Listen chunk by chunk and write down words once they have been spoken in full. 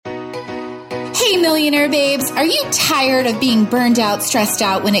Hey, Millionaire Babes, are you tired of being burned out, stressed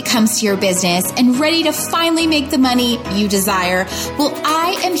out when it comes to your business and ready to finally make the money you desire? Well,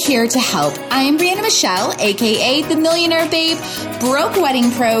 I am here to help. I am Brianna Michelle, aka the Millionaire Babe, broke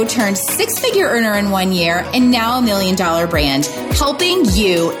wedding pro turned six-figure earner in 1 year and now $1 million brand, helping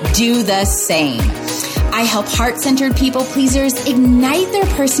you do the same. I help heart-centered people pleasers ignite their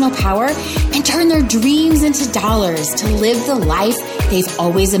personal power and turn their dreams into dollars to live the life they've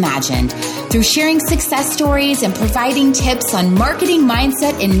always imagined. Through sharing success stories and providing tips on marketing,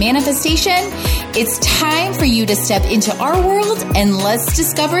 mindset, and manifestation, it's time for you to step into our world and let's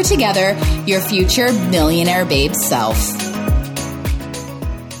discover together your future Millionaire Babe self.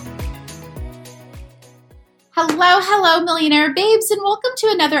 Hello, Millionaire Babes, and welcome to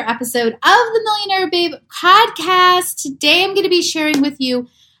another episode of the Millionaire Babe podcast. Today, I'm going to be sharing with you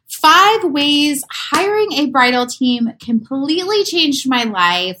 5 ways hiring a bridal team completely changed my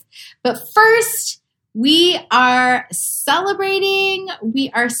life. But first, we are celebrating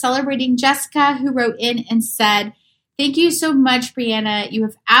Jessica, who wrote in and said, "Thank you so much, Brianna. You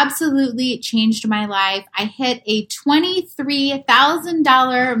have absolutely changed my life. I hit a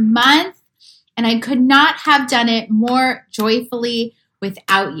 $23,000 month. And I could not have done it more joyfully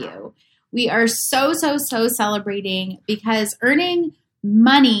without you." We are so celebrating because earning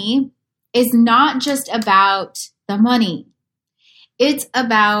money is not just about the money. It's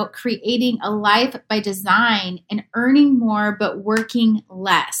about creating a life by design and earning more but working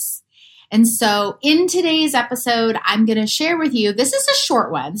less. And so in today's episode, I'm going to share with you, this is a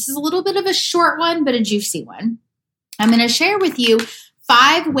short one. This is a little bit of a short one, but a juicy one. I'm going to share with you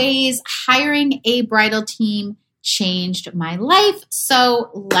 5 ways hiring a bridal team changed my life. So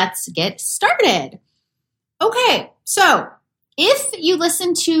let's get started. Okay, so if you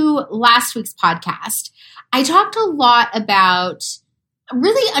listened to last week's podcast, I talked a lot about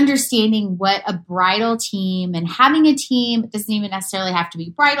really understanding what a bridal team and having a team, it doesn't even necessarily have to be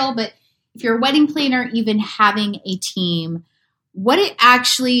bridal, but if you're a wedding planner, even having a team, what it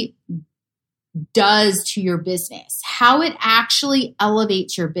actually does to your business, how it actually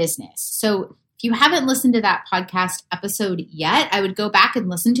elevates your business. So if you haven't listened to that podcast episode yet, I would go back and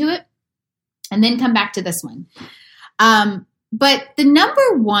listen to it and then come back to this one. But the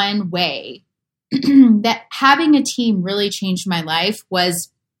number one way that having a team really changed my life was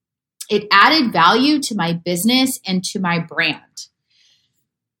it added value to my business and to my brand.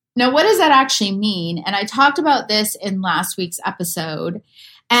 Now, what does that actually mean? And I talked about this in last week's episode.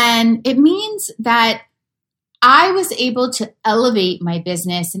 And it means that I was able to elevate my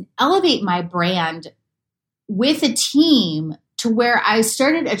business and elevate my brand with a team to where I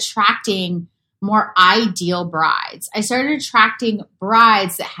started attracting more ideal brides. I started attracting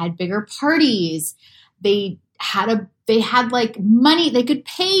brides that had bigger parties. They had like money. They could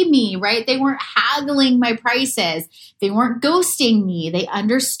pay me, right? They weren't haggling my prices. They weren't ghosting me. They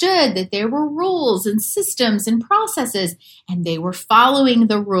understood that there were rules and systems and processes, and they were following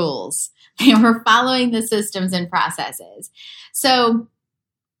the rules. They were following the systems and processes. So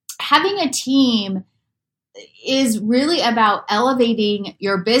having a team is really about elevating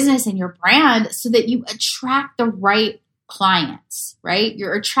your business and your brand so that you attract the right clients, right?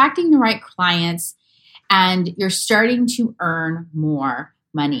 You're attracting the right clients and you're starting to earn more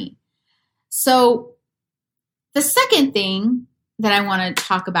money. So the second thing that I want to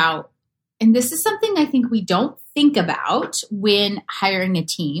talk about, and this is something I think we don't think about when hiring a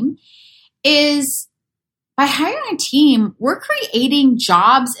team, is by hiring a team, we're creating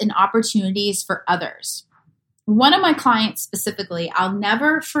jobs and opportunities for others. One of my clients specifically, I'll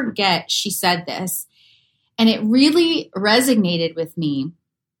never forget, she said this, and it really resonated with me.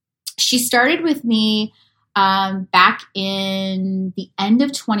 She started with me back in the end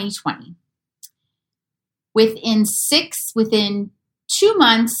of 2020. Within 2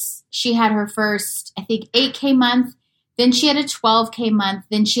 months, she had her first, I think, 8K month. Then she had a 12K month.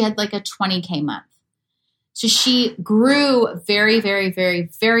 Then she had like a 20K month. So she grew very, very, very,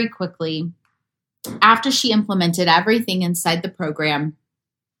 very quickly after she implemented everything inside the program.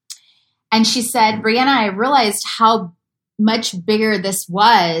 And she said, "Brianna, I realized how much bigger this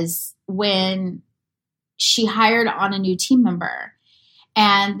was when she hired on a new team member.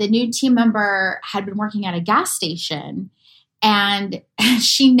 And the new team member had been working at a gas station. And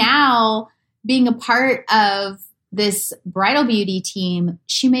she now, being a part of this bridal beauty team,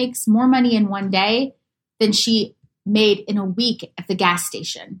 she makes more money in one day than she made in a week at the gas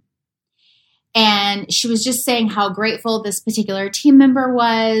station." And she was just saying how grateful this particular team member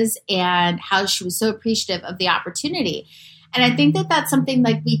was and how she was so appreciative of the opportunity. And I think that that's something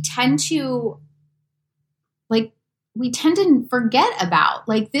like we tend to like we tend to forget about.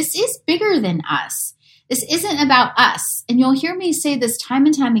 Like, this is bigger than us. This isn't about us. And you'll hear me say this time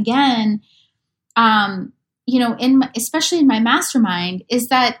and time again, especially in my mastermind, is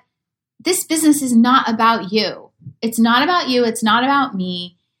that this business is not about you. It's not about you. It's not about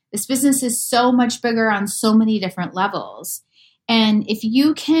me. This business is so much bigger on so many different levels. And if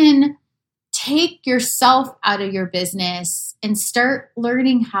you can take yourself out of your business and start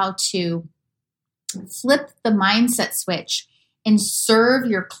learning how to flip the mindset switch and serve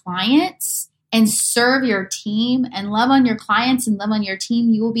your clients and serve your team and love on your clients and love on your team,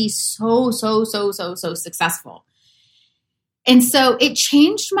 you will be so successful. And so it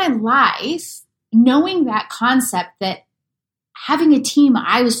changed my life knowing that concept, that having a team,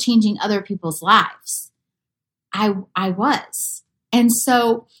 I was changing other people's lives. I was. And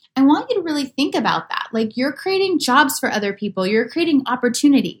so I want you to really think about that. Like, you're creating jobs for other people. You're creating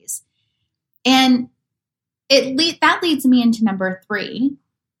opportunities. And that leads me into number 3.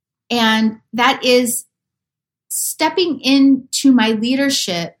 And that is stepping into my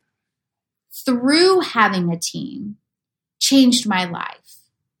leadership through having a team changed my life,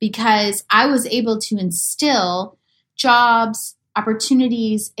 because I was able to instill jobs,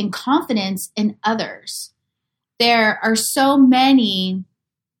 opportunities, and confidence in others. There are so many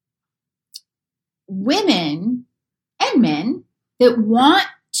women and men that want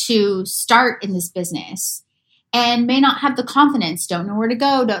to start in this business and may not have the confidence, don't know where to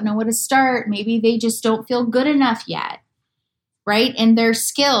go, don't know where to start. Maybe they just don't feel good enough yet, right? And their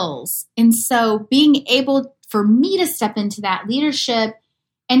skills. And so being able for me to step into that leadership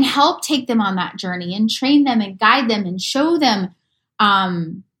and help take them on that journey and train them and guide them and show them,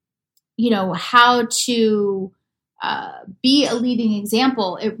 how to be a leading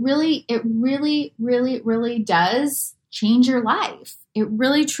example, it really does change your life. It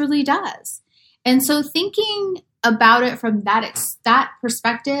really, truly does. And so thinking about it from that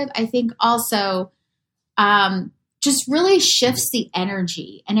perspective, I think also just really shifts the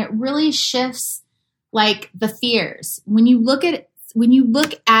energy, and it really shifts like the fears. When you look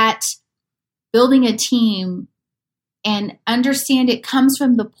at building a team and understand it comes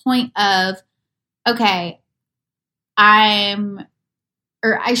from the point of, okay, I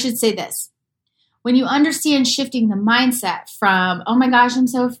should say this. When you understand shifting the mindset from, oh my gosh, I'm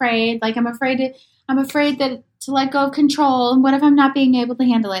so afraid, like I'm afraid to let go of control, and what if I'm not being able to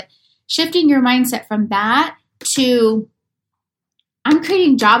handle it? Shifting your mindset from that to, I'm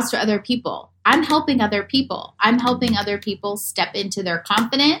creating jobs for other people. I'm helping other people. I'm helping other people step into their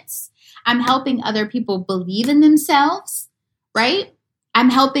confidence. I'm helping other people believe in themselves, right? I'm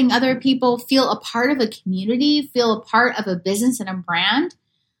helping other people feel a part of a community, feel a part of a business and a brand.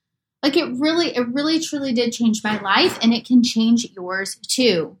 Like, it really truly did change my life, and it can change yours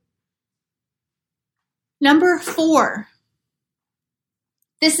too. Number 4,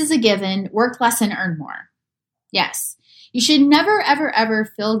 this is a given: work less and earn more. Yes, you should never, ever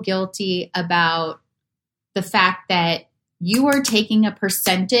feel guilty about the fact that you are taking a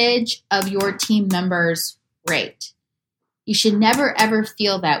percentage of your team members' rate. You should never, ever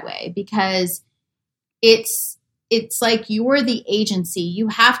feel that way, because it's like you're the agency. You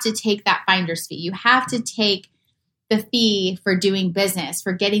have to take that finder's fee. You have to take the fee for doing business,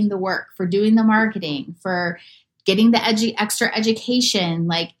 for getting the work, for doing the marketing, for getting the extra education.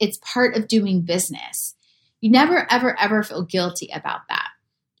 Like, it's part of doing business. You never, ever feel guilty about that.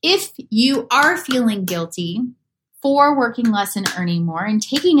 If you are feeling guilty for working less and earning more and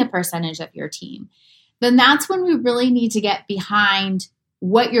taking a percentage of your team, then that's when we really need to get behind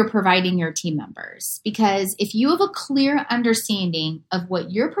what you're providing your team members. Because if you have a clear understanding of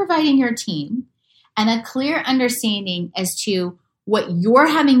what you're providing your team and a clear understanding as to what you're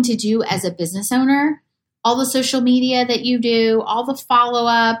having to do as a business owner, all the social media that you do, all the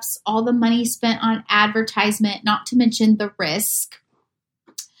follow-ups, all the money spent on advertisement, not to mention the risk,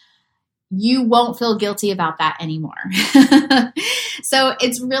 you won't feel guilty about that anymore. So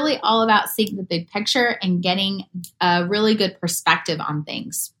it's really all about seeing the big picture and getting a really good perspective on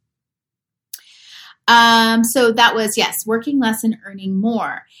things. So that was, yes, working less and earning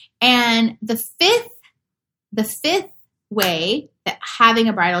more. And the fifth way that having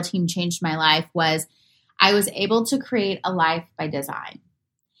a bridal team changed my life was I was able to create a life by design.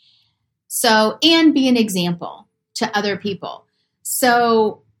 So, and be an example to other people.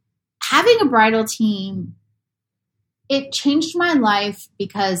 So having a bridal team, it changed my life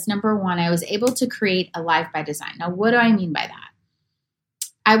because, number one, I was able to create a life by design. Now, what do I mean by that?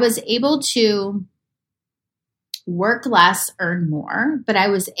 I was able to work less, earn more, but I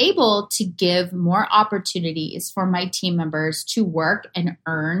was able to give more opportunities for my team members to work and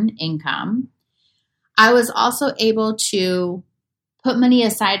earn income. I was also able to put money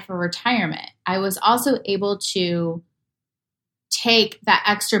aside for retirement. I was also able to take that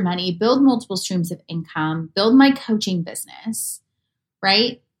extra money, build multiple streams of income, build my coaching business,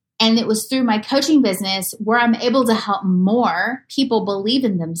 right? And it was through my coaching business where I'm able to help more people believe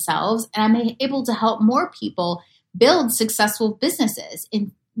in themselves, and I'm able to help more people build successful businesses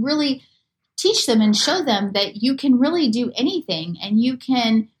and really teach them and show them that you can really do anything, and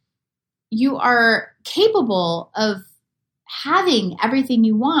you are capable of having everything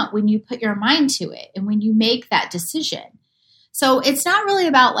you want when you put your mind to it and when you make that decision. So it's not really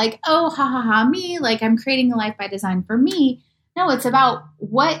about like, oh, ha, ha, ha, me, like I'm creating a life by design for me. No, it's about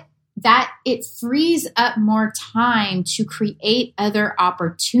it frees up more time to create other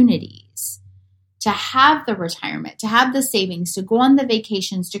opportunities, to have the retirement, to have the savings, to go on the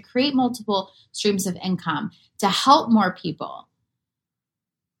vacations, to create multiple streams of income, to help more people.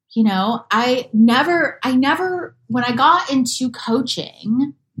 You know, I never, when I got into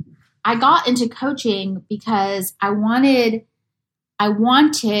coaching because I wanted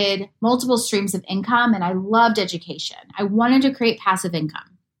multiple streams of income, and I loved education. I wanted to create passive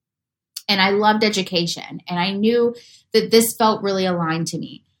income, and I loved education, and I knew that this felt really aligned to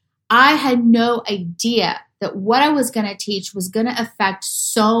me. I had no idea that what I was going to teach was going to affect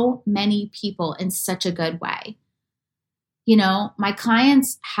so many people in such a good way. You know, my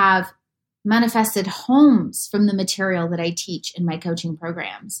clients have manifested homes from the material that I teach in my coaching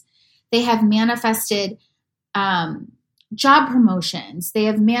programs. They have manifested job promotions. They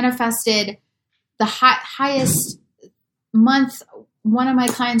have manifested the highest month. One of my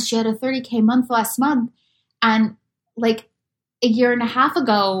clients, she had a 30K month last month. And like a year and a half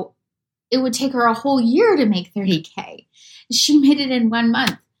ago, it would take her a whole year to make 30K. She made it in 1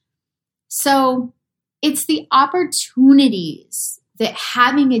 month. So it's the opportunities that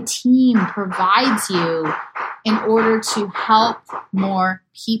having a team provides you in order to help more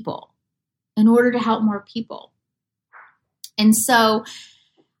people, And so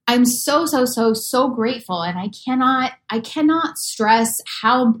I'm so grateful. And I cannot stress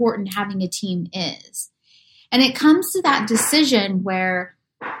how important having a team is. And it comes to that decision where,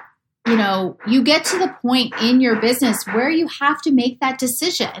 you know, you get to the point in your business where you have to make that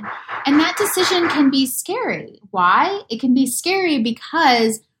decision. And that decision can be scary. Why? It can be scary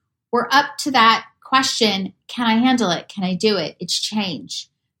because we're up to that question, can I handle it? Can I do it? It's change.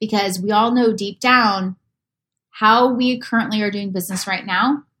 Because we all know deep down how we currently are doing business right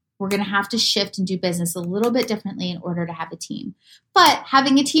now, we're going to have to shift and do business a little bit differently in order to have a team. But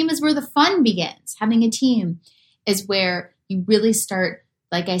having a team is where the fun begins. Having a team is where you really start,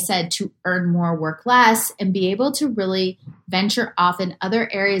 like I said, to earn more, work less, and be able to really venture off in other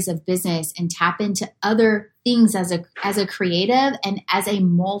areas of business and tap into other things as a creative and as a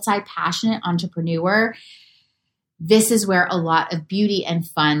multi-passionate entrepreneur. This is where a lot of beauty and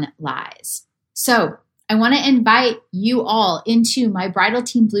fun lies. So I want to invite you all into my Bridal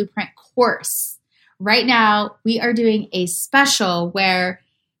Team Blueprint course. Right now, we are doing a special where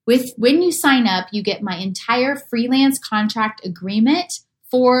when you sign up, you get my entire freelance contract agreement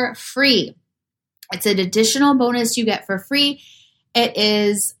for free. It's an additional bonus you get for free. It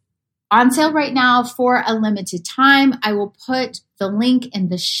is on sale right now for a limited time. I will put the link in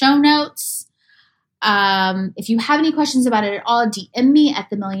the show notes. If you have any questions about it at all, DM me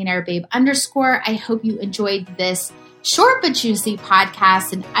at @themillionairebabe_. I hope you enjoyed this short but juicy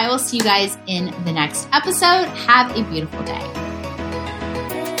podcast, and I will see you guys in the next episode. Have a beautiful day.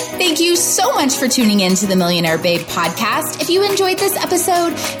 Thank you so much for tuning in to the Millionaire Babe podcast. If you enjoyed this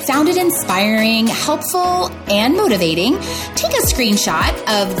episode, found it inspiring, helpful, and motivating, take a screenshot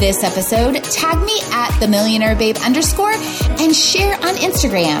of this episode, tag me at @themillionairebabe_, and share on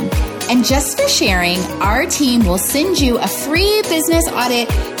Instagram. And just for sharing, our team will send you a free business audit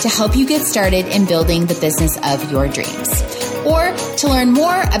to help you get started in building the business of your dreams. Or to learn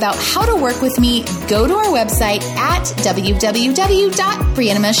more about how to work with me, go to our website at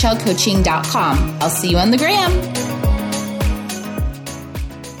www.briannamichellecoaching.com. I'll see you on the gram.